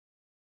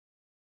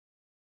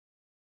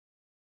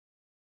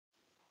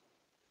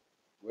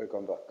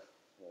Welcome back.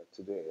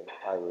 Today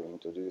I will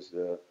introduce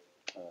the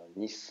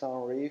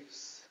Nissan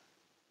Leaf's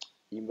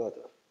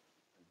inverter,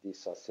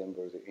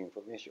 disassembled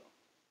information.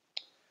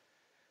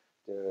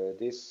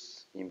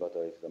 This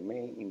inverter is the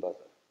main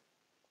inverter.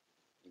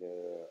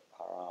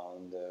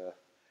 Around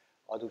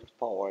output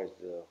power is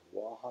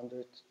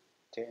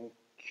 110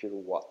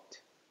 kilowatt.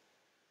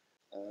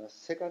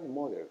 Second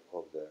model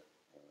of the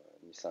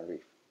Nissan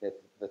Leaf,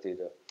 that is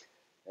a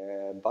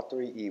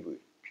battery EV,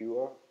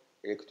 pure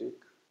electric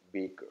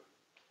vehicle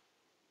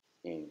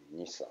in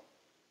Nissan.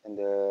 And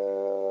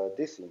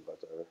this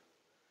inverter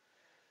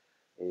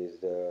is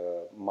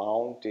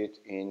mounted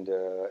in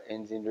the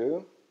engine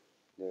room,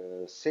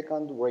 the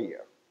second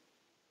layer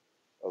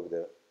of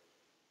the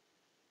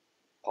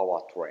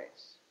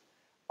powertrains.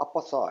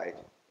 Upper side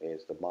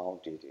is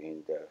mounted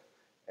in the,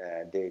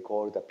 they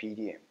call the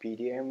PDM.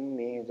 PDM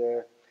means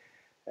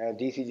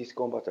DC-DC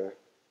converter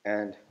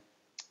and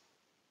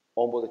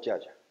onboard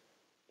charger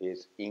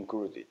is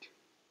included.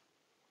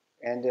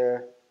 And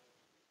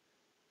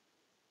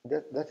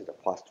that is the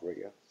first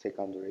layer,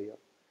 second layer.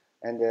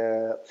 And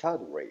the third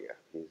layer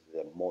is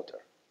the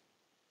motor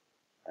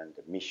and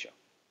the mission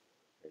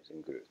is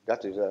included.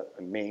 That is the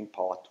main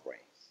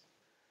powertrains.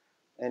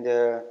 And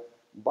the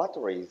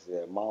battery is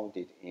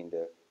mounted in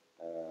the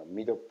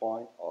middle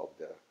point of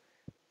the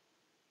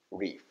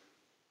leaf.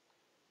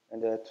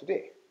 And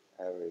today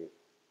I will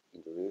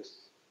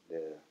introduce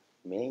the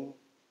main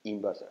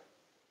inverter,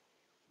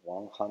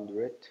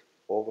 100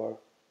 over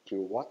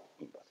kilowatt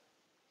inverter.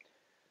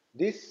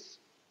 This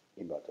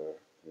inverter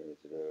is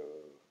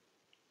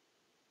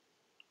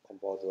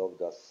composed of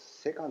the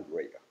second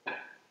layer.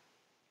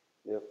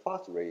 The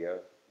first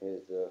layer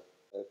is a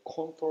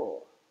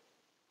control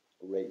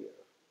layer.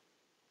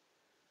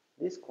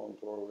 This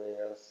control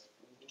layer,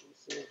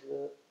 this is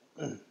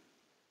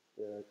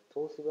the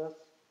Toshiba's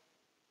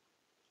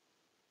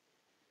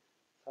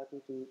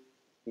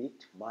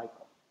 32-bit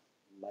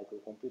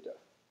microcomputer.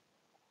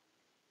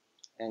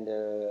 And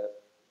the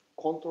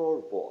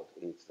control board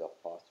is the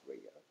first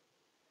layer.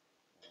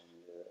 And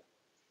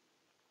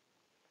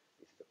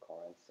this is the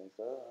current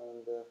sensor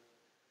and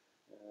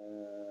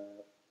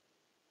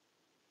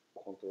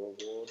control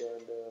board,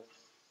 and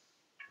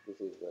this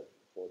is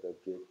for the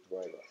gate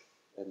drivers.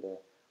 And the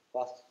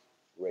first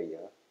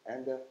layer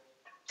and the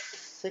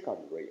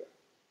second layer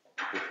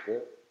is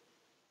the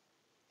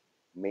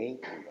main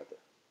inverter.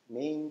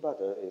 Main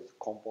inverter is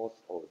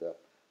composed of the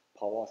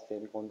power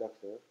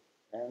semiconductor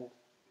and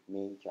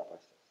main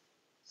capacitors,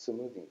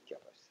 smoothing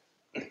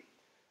capacitors.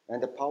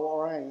 And the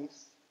power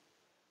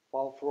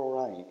flow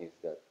line is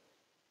the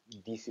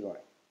DC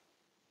line.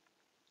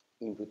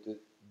 Input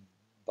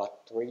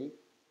battery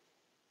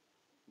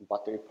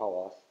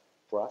powers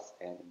plus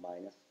and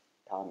minus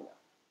terminal.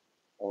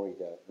 Only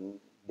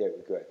they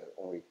require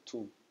only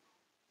two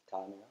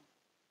terminal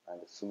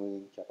and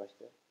smoothing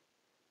capacitor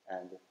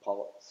and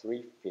power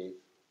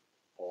three-phase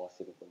power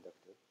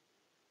semiconductor,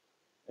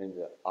 and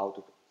the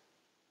output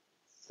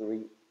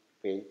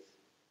three-phase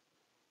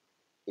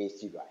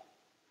AC line,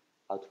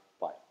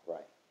 output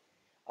line.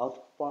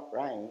 Output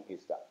line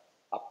is the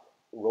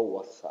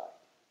lower side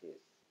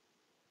is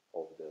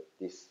of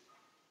this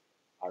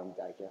arm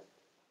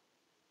digest.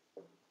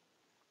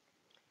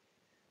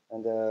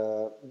 And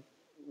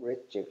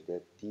let's check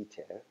the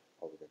detail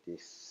of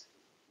this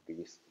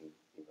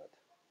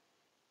inverter.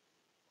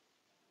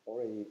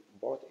 Already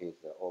board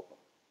is open,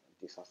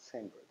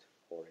 disassembled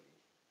already,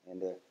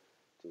 and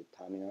to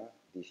terminal,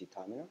 DC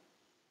terminal.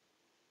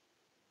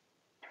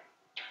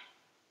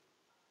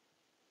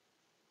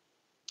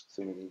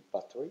 Smoothing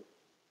battery.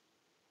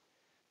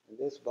 And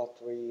this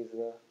battery is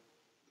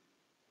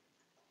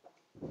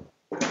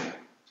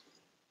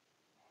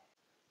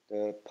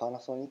the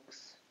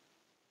Panasonic's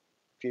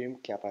film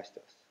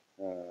capacitors.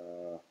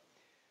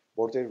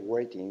 Voltage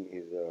rating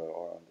is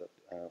around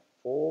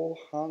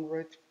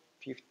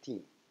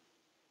 450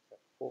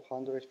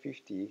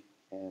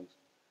 and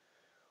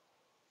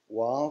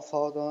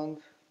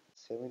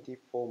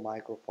 1074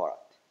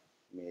 microfarad,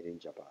 made in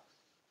Japan.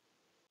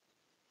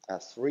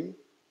 3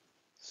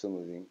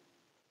 smoothing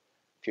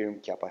film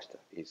capacitor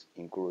is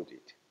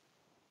included.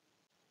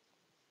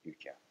 You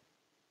can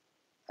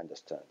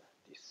understand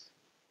this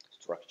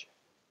structure.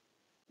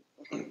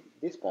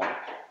 This point,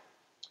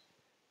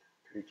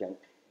 you can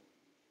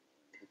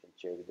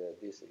check that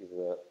this is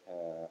a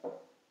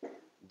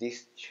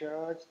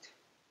discharged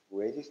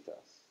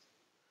resistance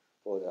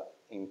for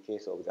in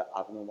case of the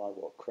abnormal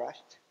or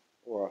crashed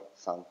or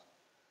some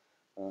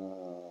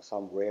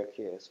rare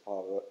case.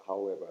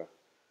 However,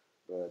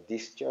 the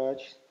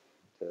discharge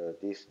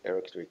this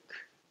electric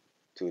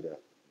to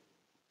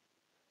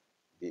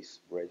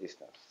this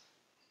resistance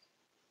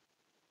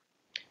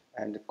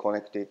and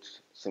connected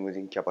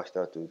smoothing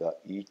capacitor to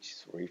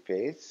each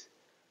three-phase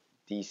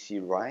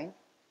DC line.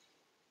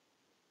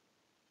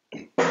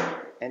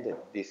 And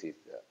this is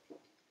the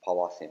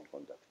power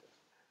semiconductors,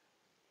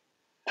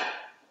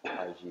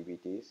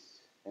 IGBTs,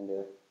 and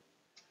the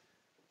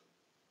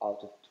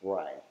output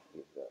line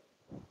is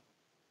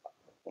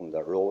on the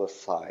lower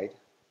side.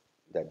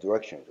 The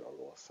direction is on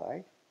the lower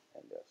side,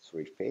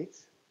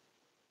 three-phase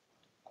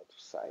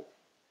outside,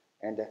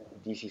 and the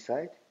DC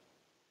side,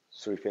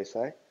 three-phase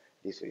side.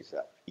 This is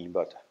the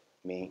inverter,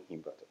 main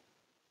inverter.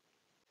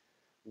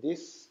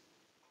 This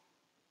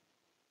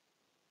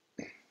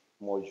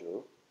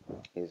module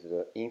is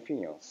the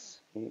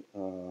Infineon's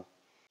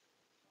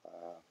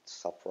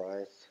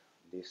surprise.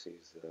 This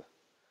is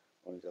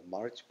on the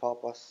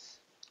multi-purpose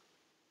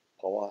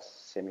power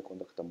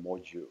semiconductor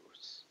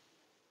modules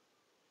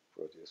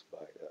produced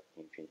by the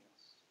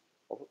Infineons.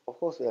 Of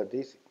course,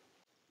 this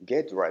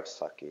gate drive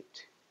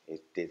circuit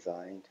is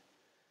designed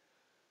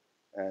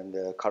and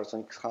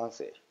Carlsonic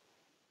Hansei,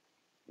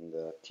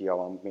 the tier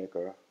 1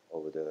 maker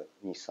of the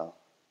Nissan.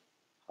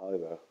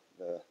 However,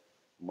 the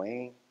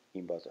main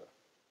inverter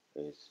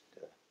is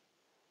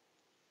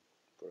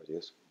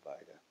produced by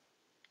the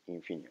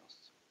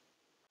Infineons.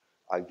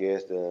 I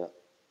guess the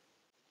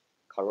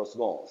Carlos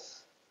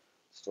Ghosn's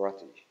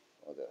strategy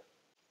of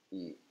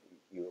the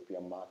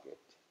European market.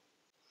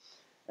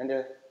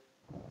 And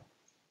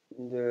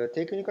the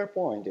technical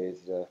point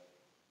is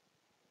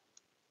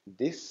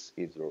this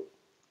is the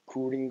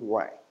cooling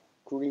line.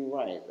 Cooling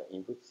line is the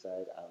input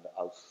side and the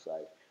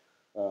outside.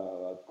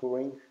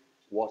 Cooling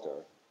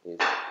water is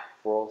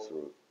flow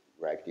through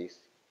like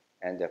this,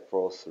 and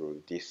flow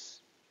through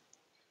this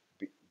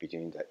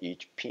between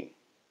each pin.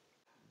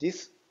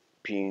 This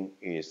pin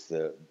is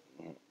the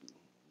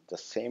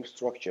same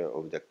structure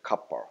of the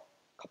copper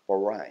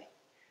line.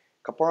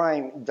 Copper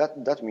line,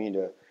 that means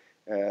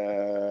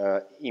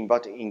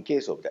inverter, in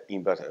case of the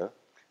inverter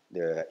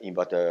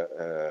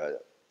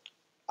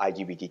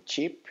IGBT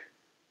chip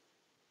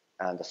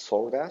and the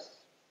solders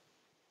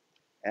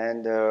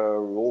and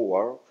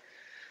lower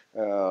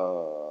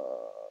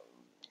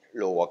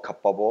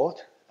copper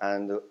board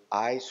and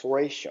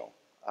isolation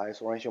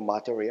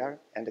material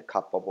and the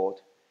copper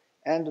board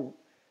and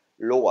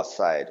lower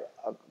side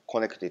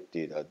connected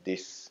to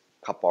this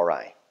copper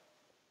line.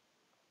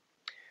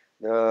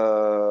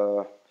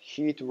 The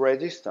heat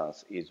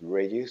resistance is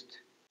reduced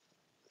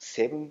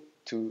 7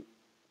 to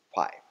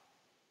 5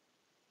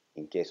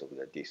 in case of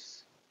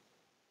this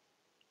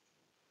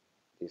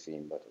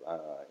inverter,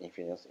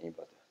 Infineon's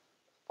inverter.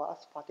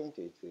 First patent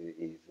is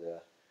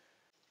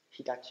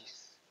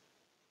Hitachi's.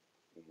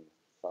 In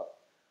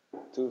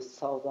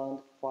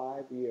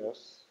 2005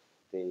 years,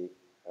 they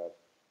have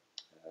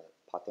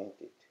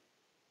patented,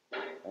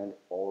 and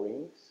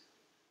O-rings,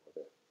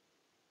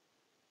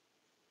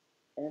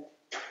 and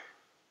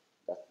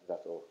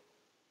that's all.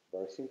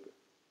 Very simple.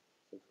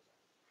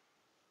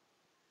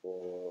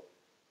 For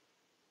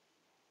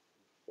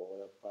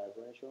the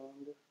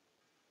vibration,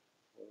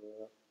 for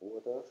the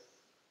waters,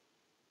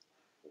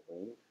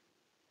 ring,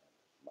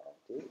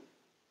 mounted,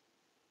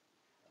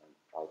 and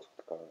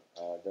output current.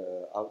 The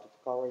output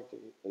current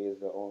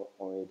is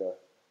only the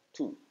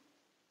 2.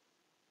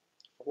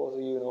 Of course,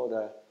 you know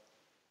that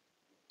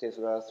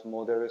Tesla's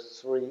Model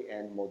 3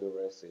 and Model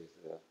S is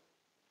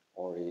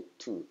only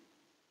 2.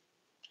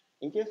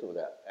 In case of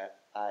the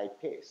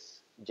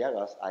IMaSS,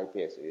 Jaguar's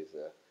IMaSS is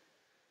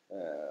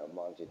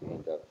mounted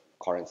in the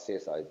current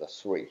sensor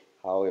is 3.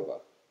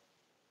 However,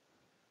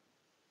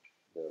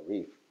 the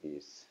leaf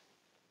is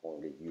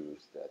only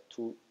use the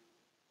 2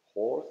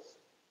 holes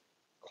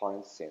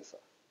current sensor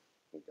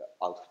in the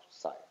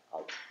outside,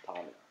 out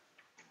terminal,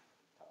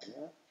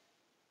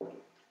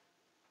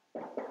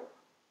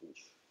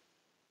 which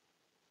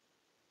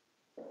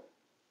mount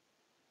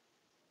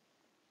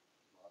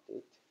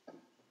it.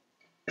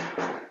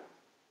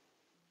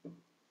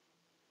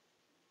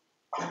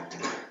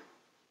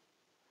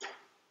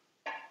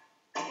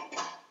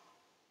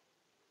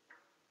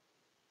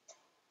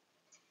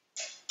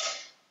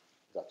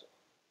 That's all.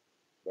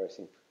 Very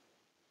simple.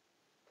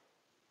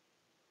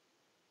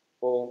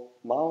 For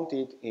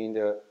mounted in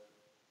the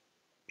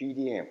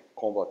PDM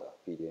converter,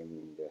 PDM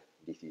in the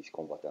DC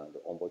converter and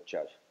the onboard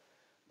charge,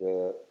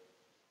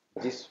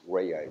 this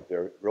layer is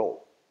very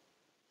low.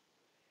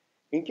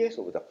 In case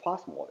of the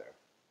first model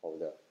of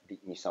the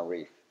Nissan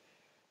Leaf,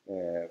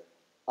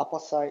 upper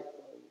side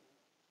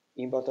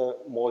inverter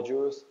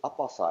modules,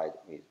 upper side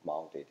is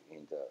mounted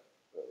in the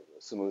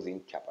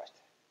smoothing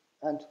capacitor,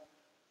 and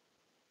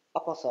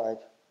upper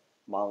side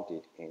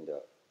mounted in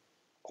the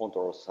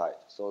control side.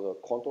 So the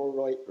control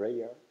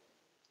layer,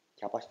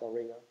 capacitor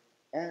layer,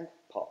 and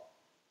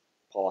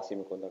power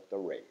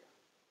semiconductor layer.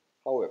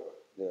 However,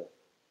 the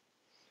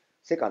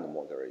second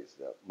model is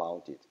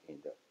mounted in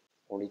the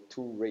only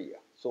 2 layer,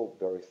 so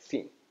very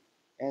thin.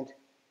 And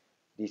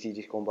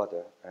DC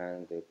converter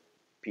and the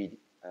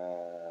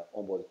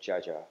onboard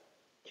charger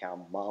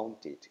can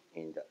mount it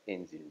in the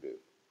engine room,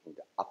 in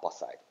the upper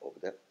side of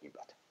the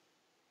inverter.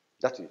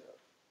 That is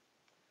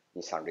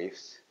Nissan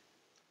Leaf's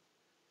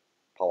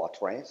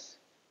powertrains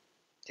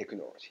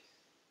technology.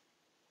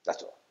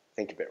 That's all.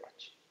 Thank you very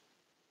much.